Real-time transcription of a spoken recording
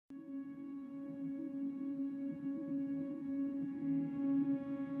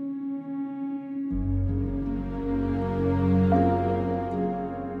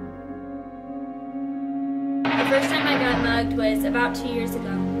was about 2 years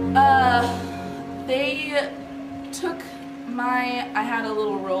ago. They took I had a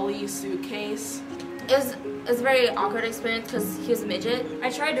little rolly suitcase. It was a very awkward experience because he was a midget. I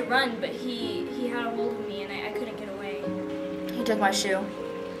tried to run, but he had a hold of me and I couldn't get away. He took my shoe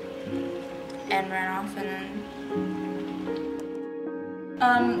and ran off, and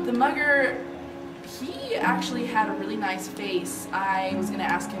then... The mugger, he actually had a really nice face. I was gonna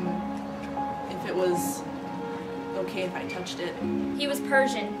ask him if it was okay if I touched it. He was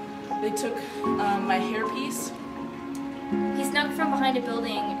Persian. They took my hairpiece. He snuck from behind a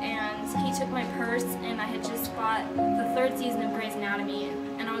building and he took my purse, and I had just bought the 3rd season of Grey's Anatomy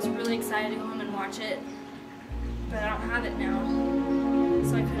and I was really excited to go home and watch it, but I don't have it now,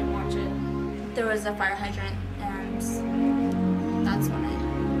 so I couldn't watch it. There was a fire hydrant, and that's when it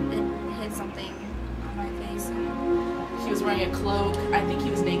hit something on my face. And he was wearing a cloak. I think he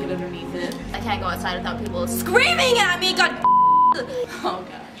was naked underneath it. I can't go outside without people screaming at me, God. Oh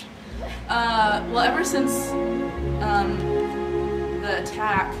gosh. Well, ever since the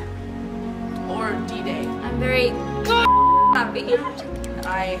attack, or D-Day, I'm very happy.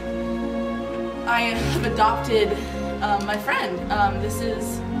 I have adopted my friend. This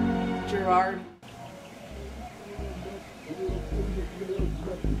is Gerard.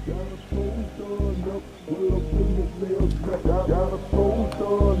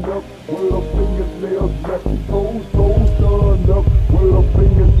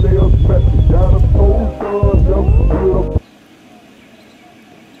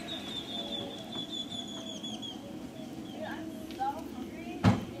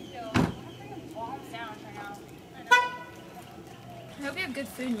 I hope you have good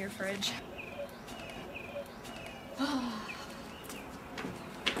food in your fridge.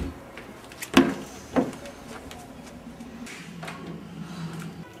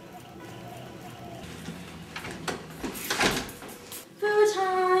 Food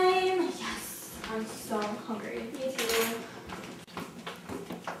time! Yes, I'm so hungry. Me too.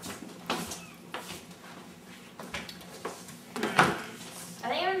 I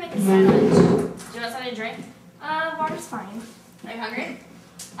think I'm gonna make a sandwich. Do you want something to drink? Water's fine. Are you hungry?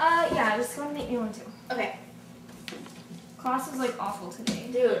 Yeah, just go and make me one too. Okay. Class was like awful today.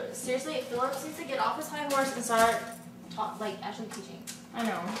 Dude, seriously, Phillips needs to get off his high horse and start, actually teaching. I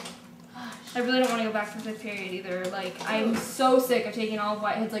know. I really don't want to go back for 5th period either. Like, I'm so sick of taking all of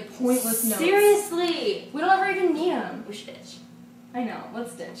Whitehead's like pointless notes. Seriously! We don't ever even need them. We should ditch. I know.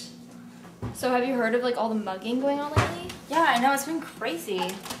 Let's ditch. So have you heard of like all the mugging going on lately? Yeah, I know, it's been crazy.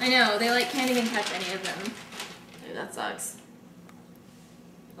 I know. They like can't even catch any of them. Dude, that sucks.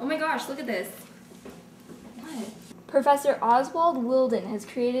 Oh my gosh, look at this. What? Professor Oswald Wilden has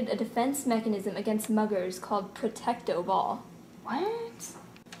created a defense mechanism against muggers called Protecto Ball. What?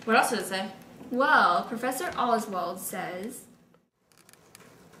 What else did it say? Well, Professor Oswald says...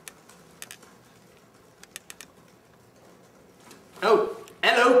 Oh,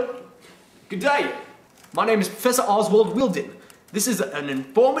 hello. Good day. My name is Professor Oswald Wilden. This is an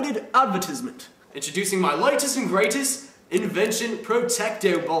informative advertisement introducing my latest and greatest invention,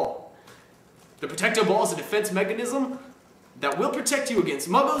 Protecto Ball. The Protecto Ball is a defense mechanism that will protect you against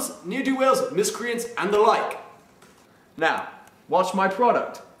muggles, ne'er-do-wells, miscreants, and the like. Now, watch my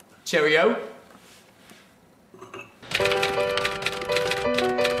product. Cheerio.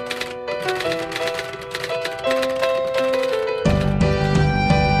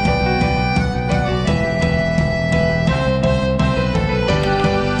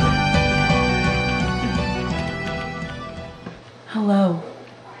 Hello,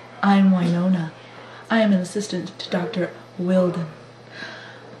 I'm Winona. I am an assistant to Dr. Wilden.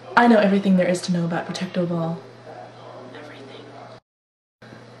 I know everything there is to know about Protecto Ball. Everything.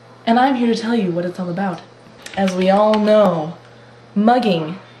 And I'm here to tell you what it's all about. As we all know,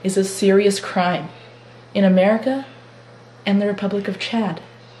 mugging is a serious crime in America and the Republic of Chad,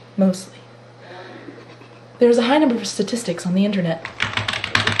 mostly. There's a high number of statistics on the internet.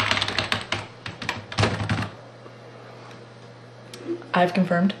 I've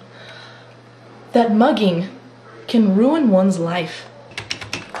confirmed that mugging can ruin one's life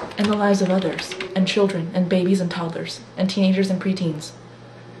and the lives of others, and children, and babies, and toddlers, and teenagers, and preteens,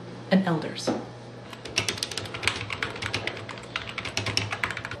 and elders.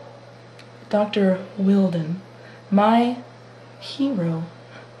 Dr. Wilden, my hero,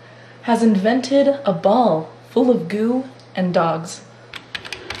 has invented a ball full of goo and dogs.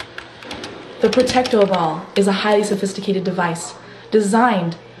 The Protecto Ball is a highly sophisticated device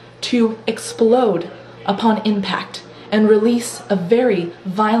designed to explode upon impact and release a very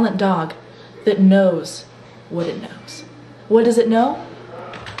violent dog that knows what it knows. What does it know?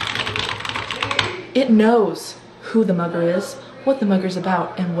 It knows who the mugger is, what the mugger's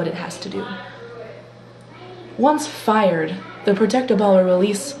about, and what it has to do. Once fired, the Protecto Ball will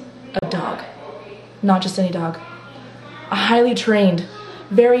release a dog. Not just any dog. A highly trained,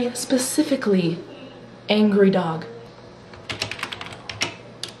 very specifically angry dog.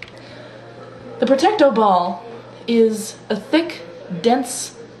 The Protecto Ball is a thick,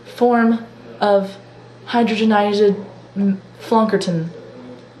 dense form of hydrogenated flonkerton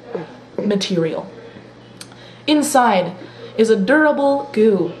material. Inside is a durable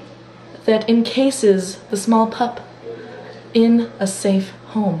goo that encases the small pup in a safe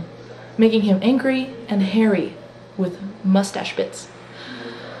home, making him angry and hairy with mustache bits.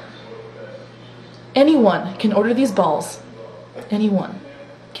 Anyone can order these balls. Anyone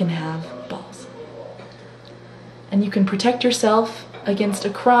can have balls. And you can protect yourself against a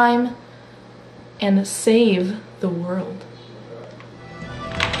crime and save the world.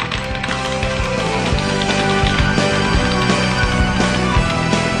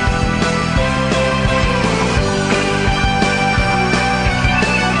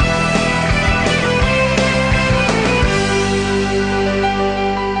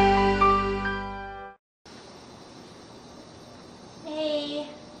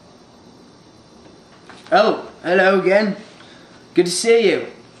 Oh, hello again. Good to see you.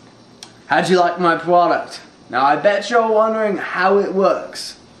 How'd you like my product? Now I bet you're wondering how it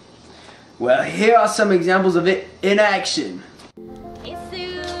works. Well, here are some examples of it in action. Hey,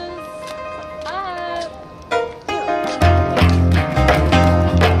 Suze. Hi.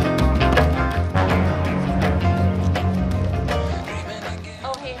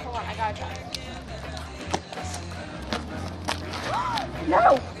 Oh, hey, hold on, I gotta try.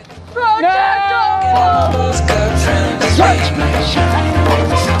 No!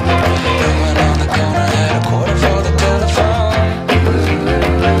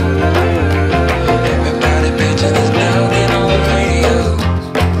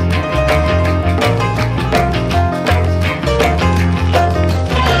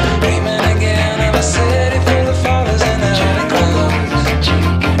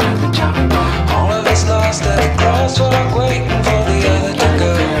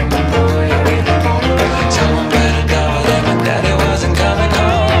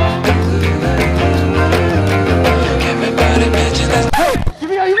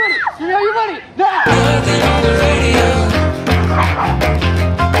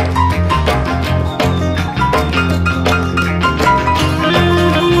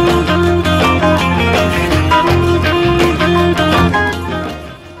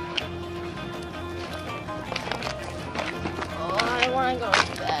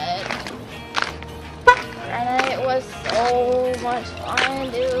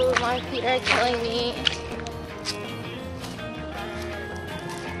 Killing me.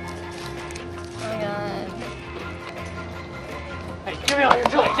 Oh my god. Hey, give me all your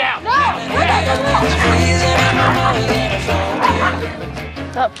tools down! No!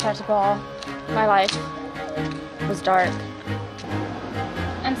 Without Protecto Ball, my life was dark.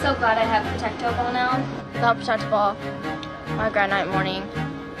 I'm so glad I have Protecto Ball now. Without Protecto Ball, my grad night morning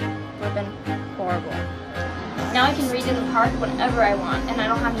would have been horrible. Now I can read in the park whenever I want, and I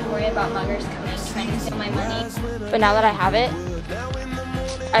don't have to worry about muggers coming trying to steal my money. But now that I have it,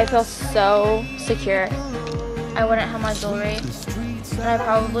 I feel so secure. I wouldn't have my jewelry, and I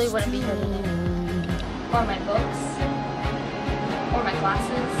probably wouldn't be here today. Or my books. Or my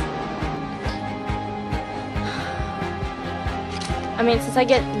glasses. I mean, since I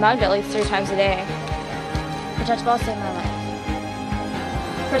get mugged at least 3 times a day, Protecto Ball saved my life.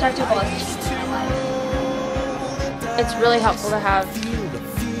 Protecto Ball is just my life. It's really helpful to have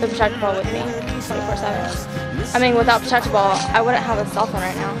the Protecto Ball with me 24/7. I mean, without Protecto Ball, I wouldn't have a cell phone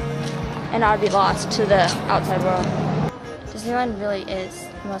right now, and I would be lost to the outside world. Disneyland really is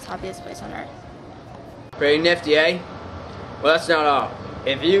the most happiest place on earth. Pretty nifty, eh? Well, that's not all.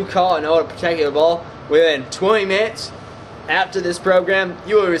 If you call and order Protecto Ball within 20 minutes after this program,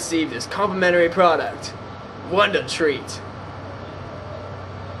 you will receive this complimentary product, Wonder Treat.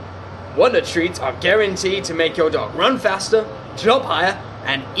 Wonder Treats are guaranteed to make your dog run faster, jump higher,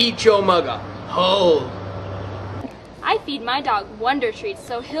 and eat your mugger whole. I feed my dog Wonder Treats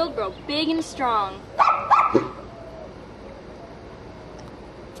so he'll grow big and strong.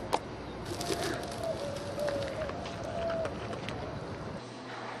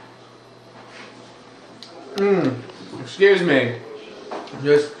 Excuse me.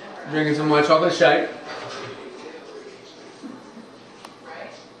 Just drinking some more chocolate shake.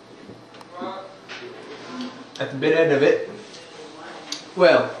 At the bit end of it.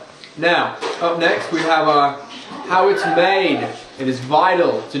 Well, now, up next we have how it's made. It is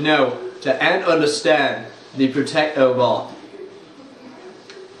vital to know and understand the Protecto Ball.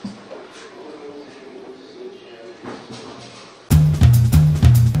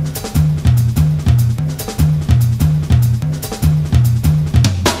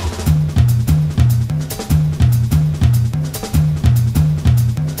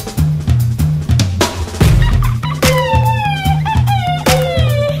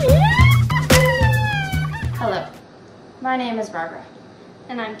 Hello, my name is Barbara.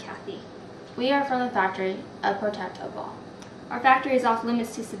 And I'm Kathy. We are from the factory of Protecto Ball. Our factory is off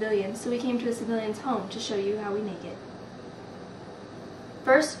limits to civilians, so we came to a civilian's home to show you how we make it.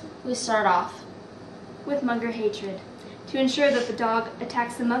 First, we start off With mugger hatred, to ensure that the dog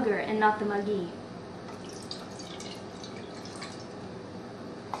attacks the mugger and not the muggee.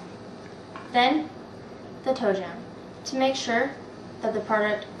 then the toe jam, to make sure that the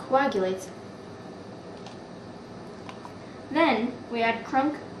product coagulates. Then we add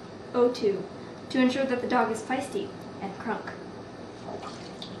crunk O2 to ensure that the dog is feisty and crunk.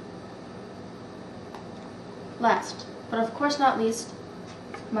 Last, but of course not least,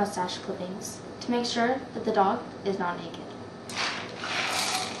 mustache clippings, to make sure that the dog is not naked.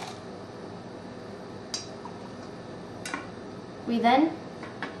 We then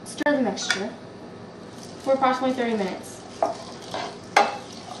stir the mixture for approximately 30 minutes.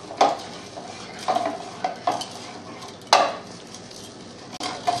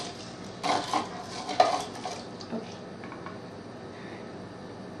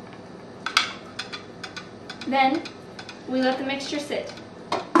 Then we let the mixture sit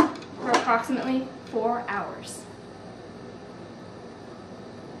for approximately 4 hours.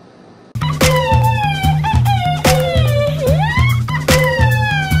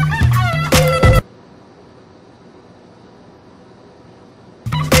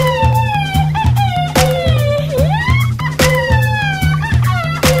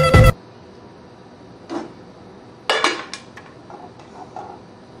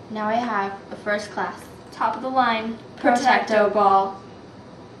 Now I have a first class Top of the line, Protecto Ball.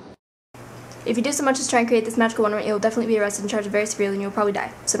 If you do so much as try and create this magical wonderment, you'll definitely be arrested and charged very severely and you'll probably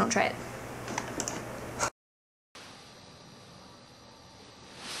die, so don't try it.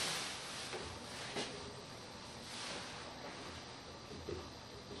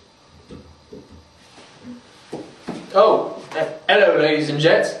 Oh, hello ladies and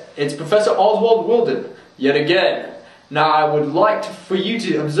gents, it's Professor Oswald Wilden, yet again. Now I would like for you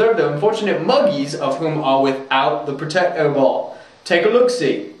to observe the unfortunate muggies of whom are without the Protecto Ball. Take a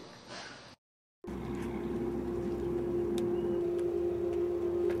look-see.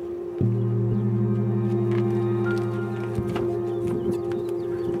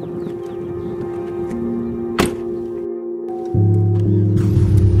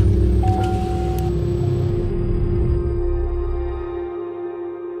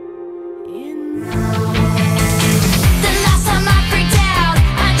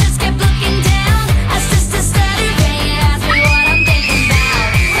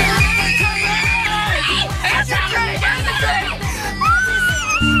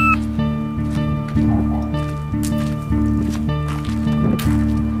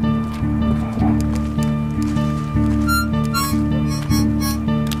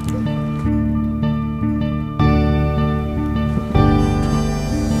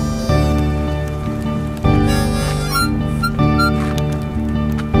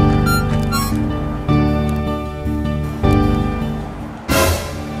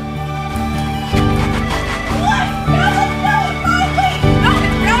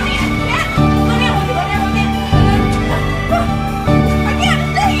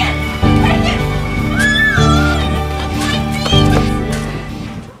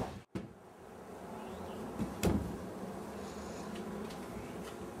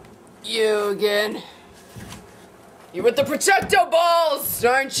 You again. You're with the Protecto Balls,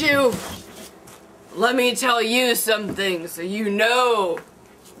 aren't you? Let me tell you something so you know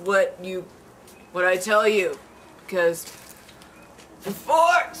what I tell you. Because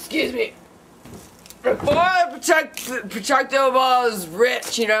before the Protecto Ball was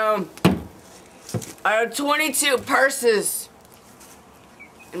rich, you know, I had 22 purses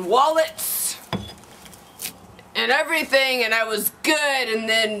and wallets and everything, and I was good, and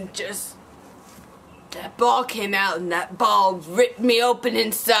then just that ball came out, and that ball ripped me open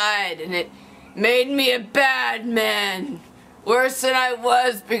inside, and it made me a bad man, worse than I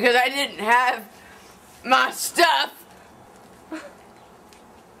was, because I didn't have my stuff.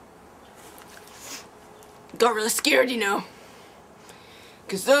 Got really scared, you know,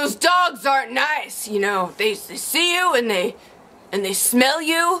 because those dogs aren't nice, you know. They see you, and they smell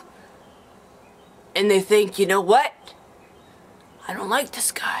you, and they think, you know what? I don't like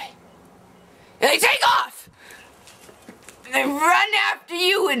this guy. And they take off! they run after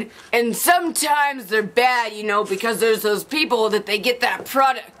you, and sometimes they're bad, you know, because there's those people that they get that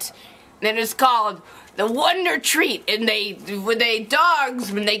product, and it's called the Wonder Treat, and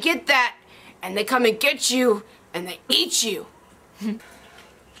dogs, when they get that, and they come and get you, and they eat you.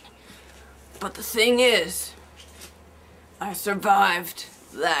 But the thing is, I survived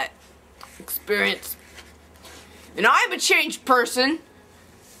that experience, and I'm a changed person.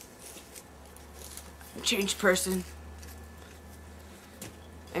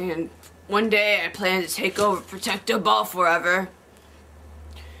 And one day I plan to take over Protecto Ball forever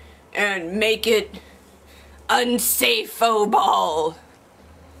and make it unsafo ball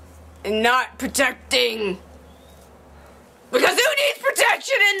and not protecting, because who needs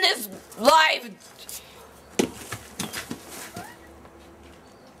protection in this life?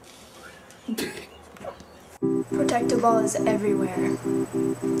 Protecto Ball is everywhere.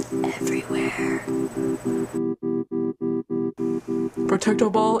 Everywhere. Protecto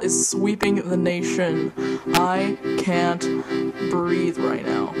Ball is sweeping the nation. I can't breathe right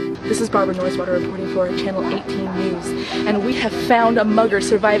now. This is Barbara Noisewater reporting for Channel 18 News, and we have found a mugger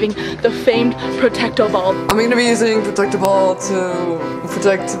surviving the famed Protecto Ball. I'm going to be using Protecto Ball to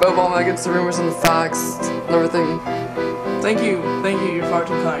protect about all maggots, the rumors, and the facts, and everything. Thank you, you're far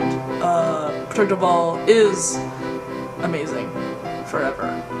too kind. Protecto Ball is amazing. Forever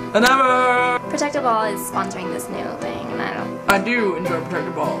and ever! Protecto Ball is sponsoring this new thing, and I do enjoy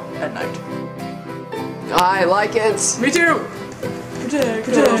Protecto Ball at night. I like it. Me too!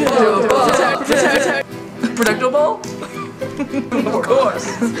 Protecto Ball? Of course.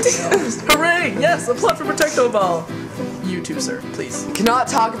 Hooray! Yes, applaud for Protecto Ball. You too, sir, please. Cannot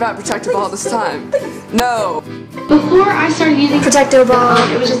talk about Protecto Ball this time. No. Before I started using Protecto Ball,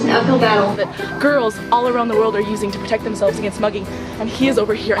 it was just an uphill battle. That girls all around the world are using to protect themselves against mugging, and he is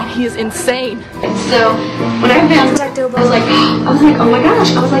over here, and he is insane. And so when I found Protecto Ball, I was like, oh my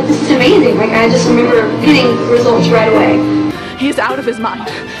gosh! I was like, this is amazing! Like I just remember getting results right away. He is out of his mind,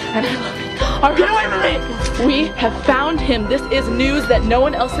 and I love it. All right, wait a minute. We have found him. This is news that no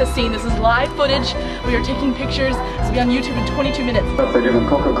one else has seen. This is live footage. We are taking pictures. This will be on YouTube in 22 minutes. They're giving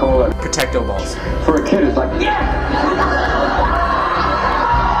Coca-Cola Protecto Balls. For a kid, it's like, yeah!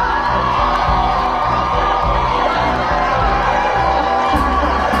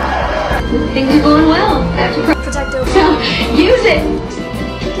 Things are going well. Protecto Ball. So, use it!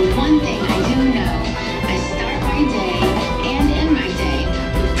 The one thing I do know, I start my day and end my day.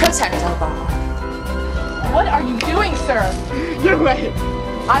 Protecto Ball. What are you doing, sir? Get away!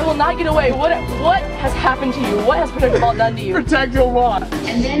 I will not get away. What has happened to you? What has Protecto Ball done to you? Protecto Ball.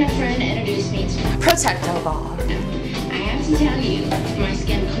 And then a friend introduced me to Protecto Ball. I have to tell you, my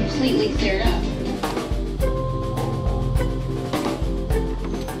skin completely cleared up.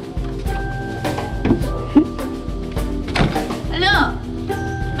 Hello,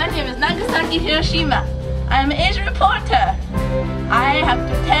 my name is Nagasaki Hiroshima. I am an Asian reporter. I have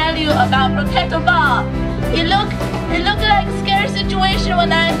to tell you about Protecto Ball. It looked like a scary situation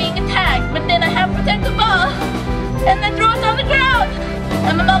when I'm being attacked, but then I have Protecto Ball, and I throw it on the ground,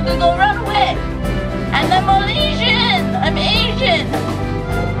 and my mom can go run away. And I'm all Asian. I'm Asian.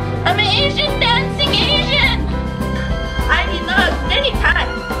 I'm an Asian dancing Asian. I've been nugged many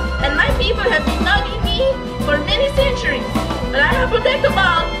times, and my people have been nugging me for many centuries. But I have Protecto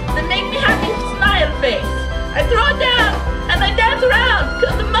Ball that make me happy smile face. I throw it down and I dance around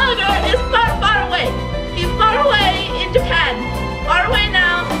because the mugger is far, far away. He's far away in Japan. Far away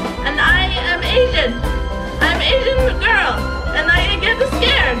now, and I am Asian. I'm an Asian girl, and I get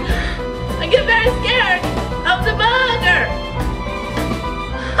scared. I get very scared of the mugger.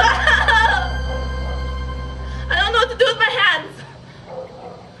 I don't know what to do with my hands.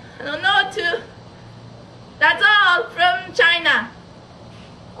 I don't know what to. That's all from China.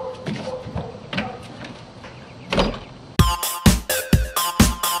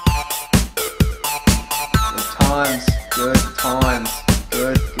 Good times.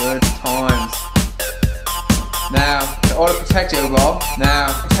 Now, to order Protecto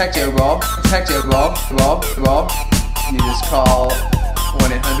Ball, Rob, you just call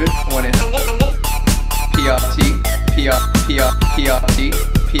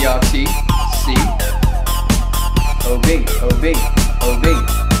 1-800-PRT, OB.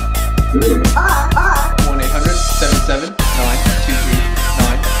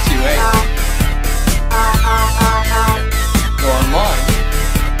 1-800-779-23928. Go online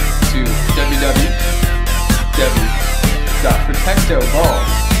to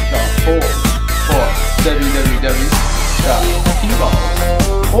www.protectoball.org or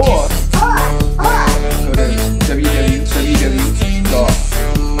www.pballs or go to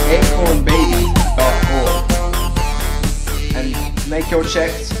www.acornbabies.org. make your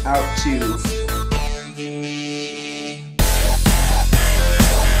checks out to